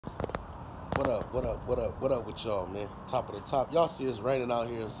What up? What up? What up? What up with y'all, man? Top of the top. Y'all see it's raining out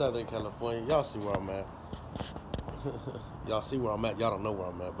here in Southern California. Y'all see where I'm at. Y'all see where I'm at. Y'all don't know where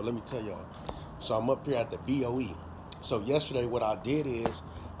I'm at, but let me tell y'all. So I'm up here at the BOE. So yesterday what I did is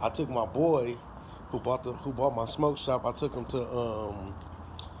I took my boy who bought my smoke shop. I took him to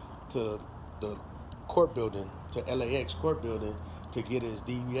the court building, to LAX court building, to get his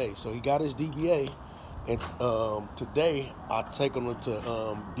DBA. So he got his DBA. And today I take them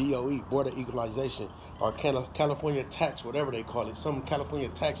to BOE, Border Equalization, or California tax, whatever they call it. Some California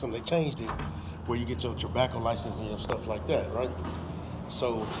tax, they changed it, where you get your tobacco license and your stuff like that, right?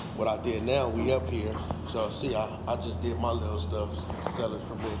 So what I did now, we up here. So see, I just did my little stuff, seller's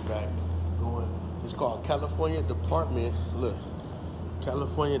permit back. It's called California Department. Look,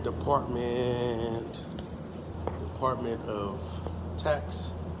 California Department of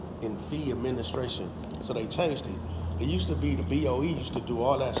Tax and Fee Administration. So they changed it. It used to be the BOE used to do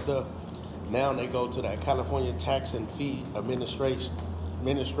all that stuff. Now they go to that California Tax and Fee Administration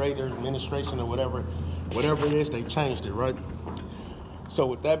or whatever it is. They changed it, right? So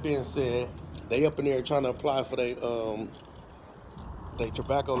with that being said, they up in there trying to apply for their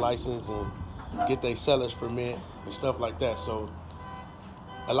tobacco license and get their seller's permit and stuff like that. So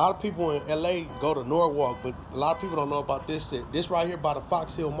a lot of people in LA go to Norwalk, but a lot of people don't know about this. This right here by the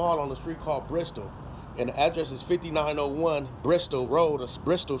Fox Hill Mall on the street called Bristol. And the address is 5901 Bristol Road or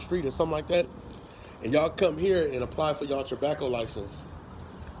Bristol Street or something like that. And y'all come here and apply for y'all tobacco license.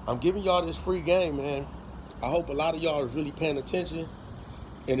 I'm giving y'all this free game, man. I hope a lot of y'all are really paying attention.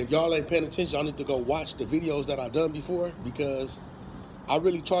 And if y'all ain't paying attention, y'all need to go watch the videos that I've done before, because I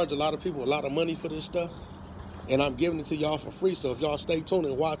really charge a lot of people a lot of money for this stuff. And I'm giving it to y'all for free. So if y'all stay tuned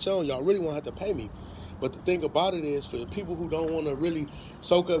and watch on, y'all really won't have to pay me. But the thing about it is, for the people who don't want to really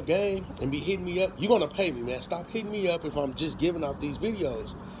soak up game and be hitting me up, you're going to pay me, man. Stop hitting me up if I'm just giving out these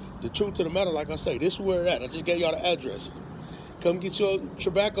videos. The truth to the matter, like I say, this is where it's at. I just gave y'all the address. Come get your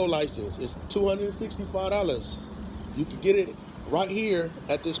tobacco license. It's $265. You can get it right here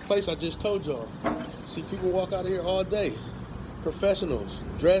at this place I just told y'all. See, people walk out of here all day. Professionals,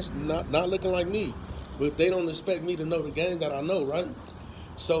 dressed, not looking like me. But they don't expect me to know the game that I know, right?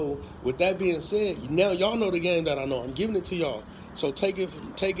 So with that being said, now y'all know the game that I know. I'm giving it to y'all. So take it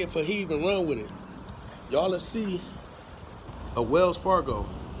for heave and run with it. Y'all let's see a Wells Fargo,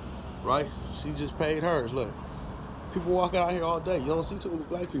 right? She just paid hers. Look, people walk out here all day. You don't see too many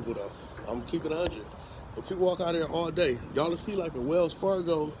black people though. I'm keeping 100. But people walk out here all day. Y'all see like a Wells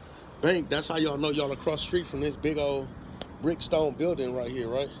Fargo bank. That's how y'all know y'all across the street from this big old brick stone building right here,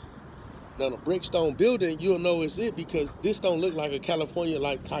 right? Now the brickstone building, you'll know it's it, because this don't look like a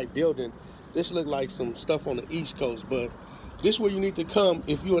California-like type building. This look like some stuff on the East Coast, but this is where you need to come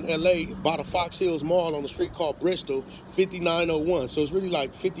if you're in LA, by the Fox Hills Mall on the street called Bristol, 5901. So it's really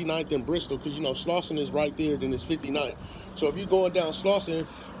like 59th and Bristol, because you know Slauson is right there, then it's 59. So if you're going down Slauson,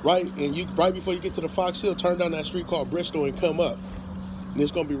 right before you get to the Fox Hill, turn down that street called Bristol and come up. And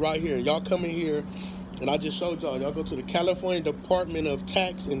it's gonna be right here. And y'all come in here. And I just showed y'all go to the California Department of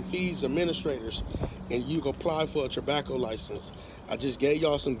Tax and Fees Administrators, and you can apply for a tobacco license. I just gave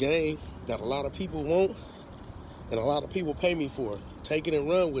y'all some game that a lot of people want, and a lot of people pay me for. Take it and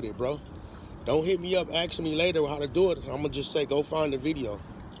run with it, bro. Don't hit me up asking me later how to do it. I'm gonna just say, go find the video.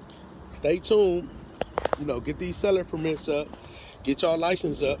 Stay tuned. You know, get these seller permits up, get y'all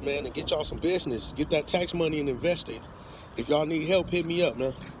license up, man, and get y'all some business. Get that tax money and invest it. If y'all need help, hit me up,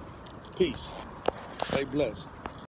 man. Peace. Stay blessed.